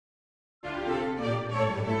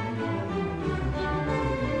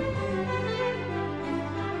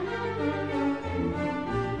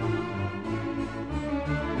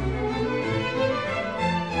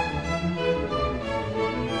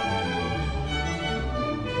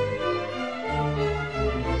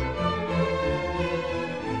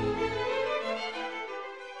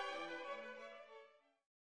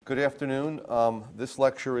Good afternoon. This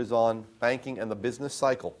lecture is on banking and the business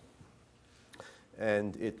cycle.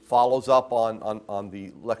 And it follows up on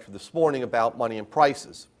the lecture this morning about money and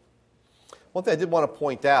prices. One thing I did want to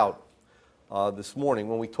point out this morning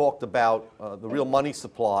when we talked about the real money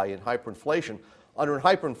supply and hyperinflation, under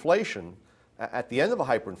hyperinflation, at the end of a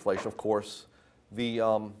hyperinflation, of course, the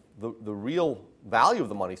real value of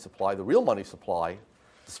the money supply, the real money supply,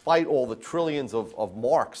 despite all the trillions of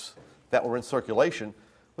marks that were in circulation,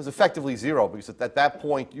 was effectively zero, because at that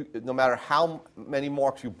point, no matter how many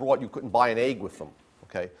marks you brought, you couldn't buy an egg with them.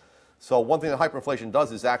 Okay? So one thing that hyperinflation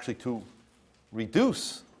does is actually to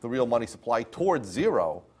reduce the real money supply towards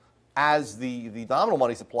zero as the nominal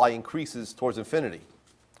money supply increases towards infinity.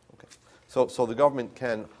 Okay? So the government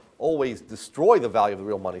can always destroy the value of the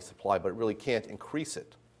real money supply, but it really can't increase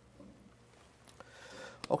it.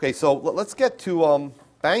 Okay, so let's get to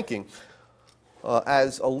banking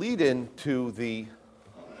as a lead-in to the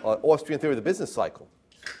Austrian theory of the business cycle.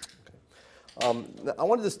 Okay. I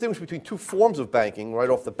want to distinguish between two forms of banking right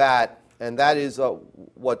off the bat, and that is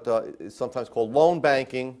what is sometimes called loan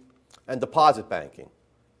banking and deposit banking.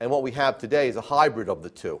 And what we have today is a hybrid of the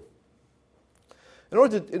two. In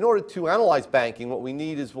order to analyze banking, what we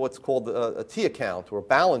need is what's called a T account or a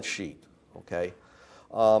balance sheet. Okay,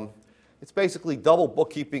 it's basically double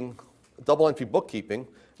entry bookkeeping. And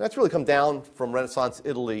that's really come down from Renaissance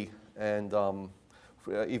Italy and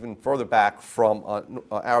even further back from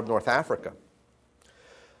Arab North Africa.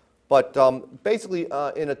 But basically,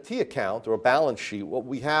 in a T account or a balance sheet, what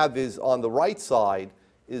we have is on the right side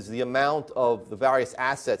is the amount of the various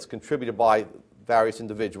assets contributed by various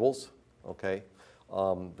individuals. Okay.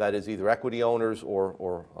 That is either equity owners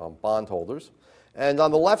or bondholders. And on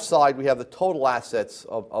the left side, we have the total assets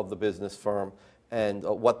of the business firm and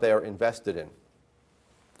what they are invested in.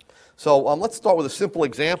 So let's start with a simple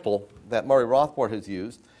example that Murray Rothbard has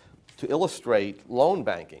used to illustrate loan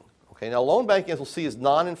banking. Okay, now loan banking, as we'll see, is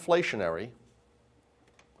non-inflationary.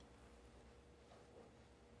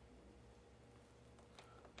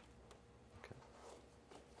 Okay.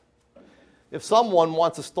 If someone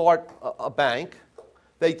wants to start a bank,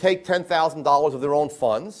 they take $10,000 of their own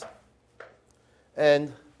funds,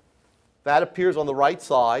 and that appears on the right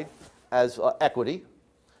side as equity.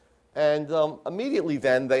 And immediately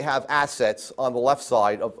then, they have assets on the left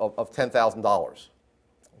side of $10,000.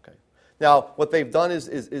 Okay. Now, what they've done is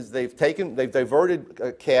they've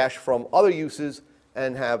diverted cash from other uses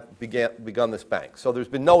and have begun this bank. So there's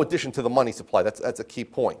been no addition to the money supply. That's a key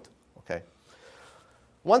point. Okay.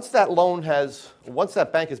 Once that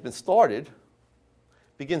bank has been started,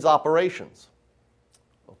 begins operations.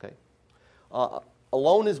 Okay. A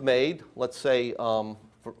loan is made, let's say, for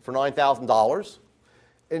 $9,000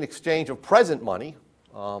 in exchange of present money.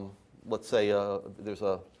 Let's say there's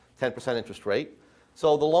a 10% interest rate.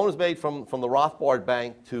 So the loan is made from the Rothbard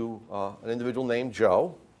Bank to an individual named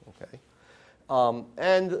Joe. Okay.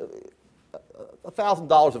 And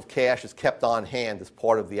 $1,000 of cash is kept on hand as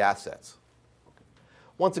part of the assets.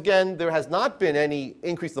 Once again, there has not been any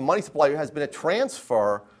increase in the money supply. There has been a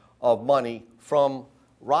transfer of money from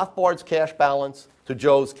Rothbard's cash balance to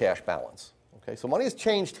Joe's cash balance. Okay, so money has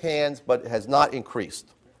changed hands, but it has not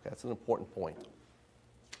increased. Okay, that's an important point.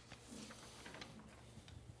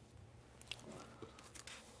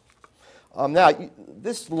 Now,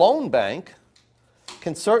 this loan bank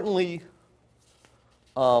can certainly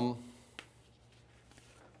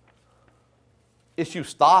issue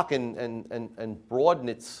stock and broaden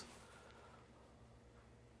its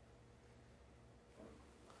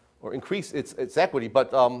or increase its equity.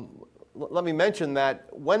 But let me mention that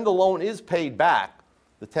when the loan is paid back,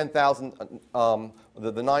 the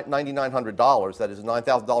 $9,900, that is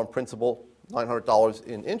 $9,000 in principal, $900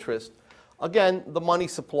 in interest, again, the money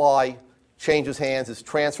supply changes hands, is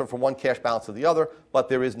transferred from one cash balance to the other, but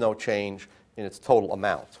there is no change in its total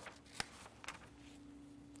amount.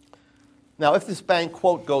 Now, if this bank,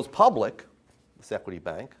 quote, goes public, this equity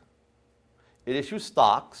bank, it issues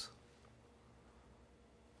stocks,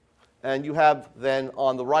 and you have then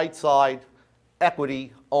on the right side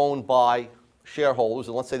equity owned by shareholders,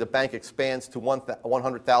 and let's say the bank expands to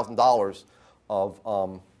 $100,000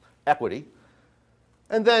 of equity.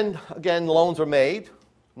 And then, again, loans are made.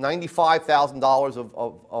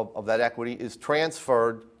 $95,000 of that equity is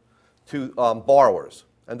transferred to borrowers.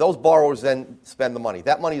 And those borrowers then spend the money.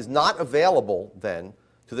 That money is not available then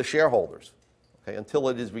to the shareholders, okay, until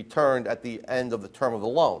it is returned at the end of the term of the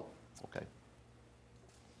loan. Okay.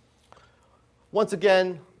 Once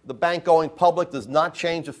again, the bank going public does not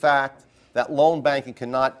change the fact that loan banking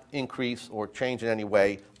cannot increase or change in any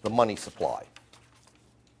way the money supply.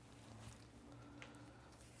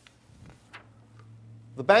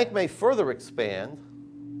 The bank may further expand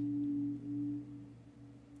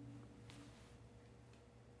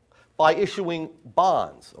by issuing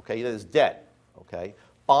bonds, okay, that is debt, okay,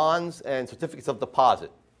 bonds and certificates of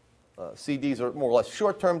deposit. CDs are more or less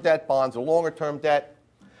short-term debt, bonds are longer-term debt,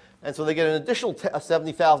 and so they get an additional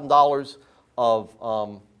 $70,000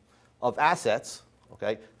 of assets,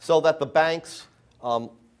 okay, so that the bank's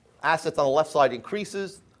assets on the left side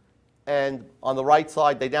increases, and on the right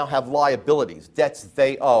side they now have liabilities, debts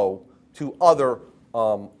they owe to other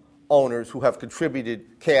owners who have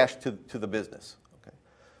contributed cash to the business. Okay.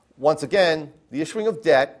 Once again, the issuing of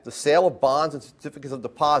debt, the sale of bonds and certificates of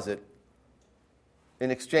deposit in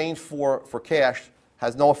exchange for cash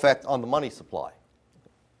has no effect on the money supply.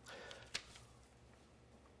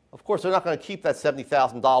 Of course, they're not going to keep that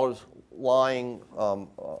 $70,000 lying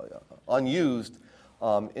unused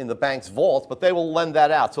in the bank's vaults, but they will lend that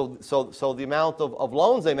out. So the amount of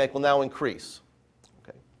loans they make will now increase.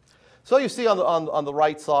 Okay. So you see on the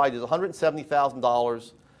right side is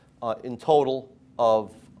 $170,000 in total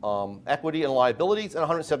of equity and liabilities and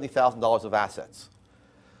 $170,000 of assets.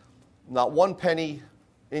 Not one penny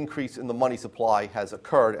increase in the money supply has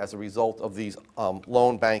occurred as a result of these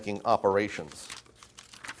loan banking operations.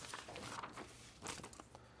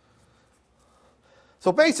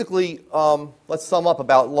 So basically, let's sum up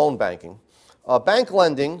about loan banking. Bank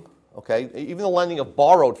lending, okay, even the lending of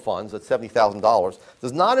borrowed funds at $70,000,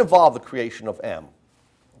 does not involve the creation of M.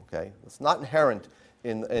 Okay, it's not inherent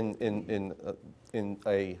in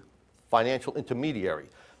a financial intermediary,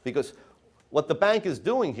 because what the bank is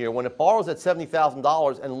doing here, when it borrows at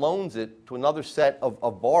 $70,000 and loans it to another set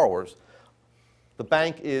of borrowers, the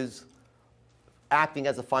bank is acting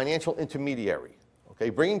as a financial intermediary, okay,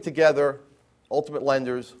 bringing together ultimate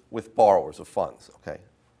lenders with borrowers of funds. Okay.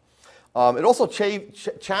 It also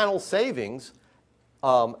channels savings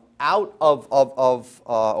out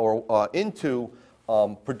of into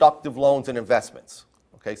productive loans and investments.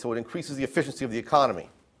 Okay, so it increases the efficiency of the economy.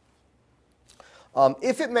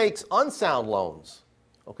 If it makes unsound loans,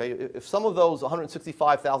 okay, if some of those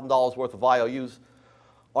 $165,000 worth of IOUs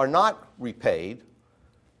are not repaid,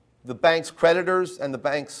 the bank's creditors and the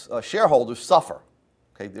bank's shareholders suffer.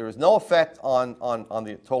 Okay, there is no effect on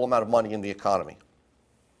the total amount of money in the economy.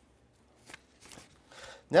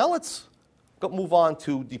 Now let's move on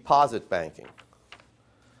to deposit banking.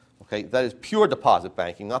 Okay, that is pure deposit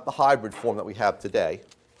banking, not the hybrid form that we have today.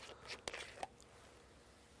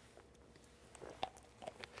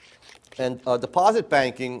 And deposit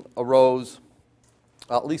banking arose,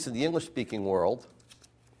 at least in the English-speaking world,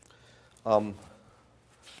 in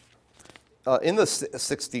the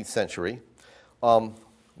 16th century,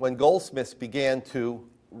 when goldsmiths began to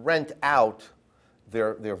rent out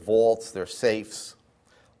their vaults, their safes,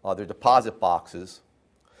 their deposit boxes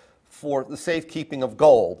for the safekeeping of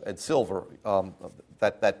gold and silver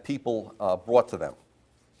that people brought to them.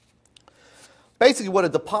 Basically, what a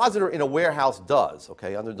depositor in a warehouse does,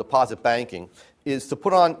 okay, under deposit banking, is to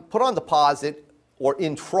put on deposit or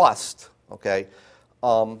in trust, okay,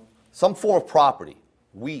 some form of property,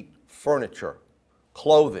 wheat, furniture,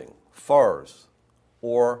 clothing, furs,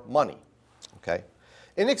 or money. Okay?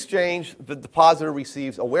 In exchange, the depositor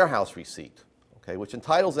receives a warehouse receipt, okay, which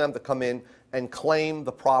entitles them to come in and claim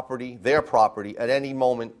the property, their property, at any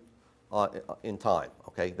moment in time.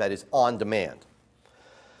 Okay? That is on demand.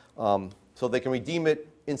 So they can redeem it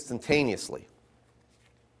instantaneously.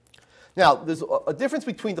 Now, there's a difference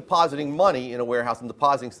between depositing money in a warehouse and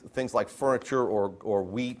depositing things like furniture or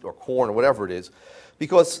wheat or corn or whatever it is,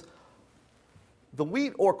 because the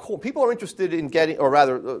wheat or corn, people are interested in getting, or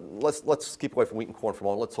rather, let's keep away from wheat and corn for a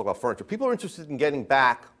moment. Let's talk about furniture. People are interested in getting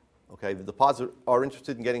back, okay, the depositors are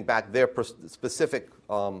interested in getting back their specific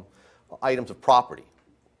items of property,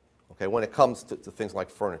 okay, when it comes to things like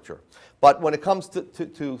furniture. But when it comes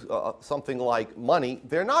to something like money,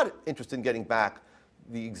 they're not interested in getting back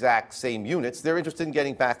the exact same units. They're interested in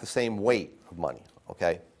getting back the same weight of money,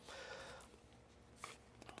 okay?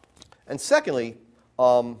 And secondly,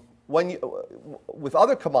 with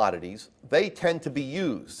other commodities, they tend to be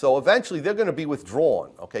used. So eventually they're going to be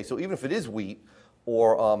withdrawn. Okay, so even if it is wheat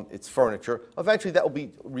or it's furniture, eventually that will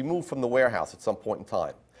be removed from the warehouse at some point in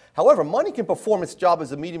time. However, money can perform its job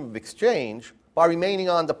as a medium of exchange by remaining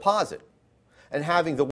on deposit and having the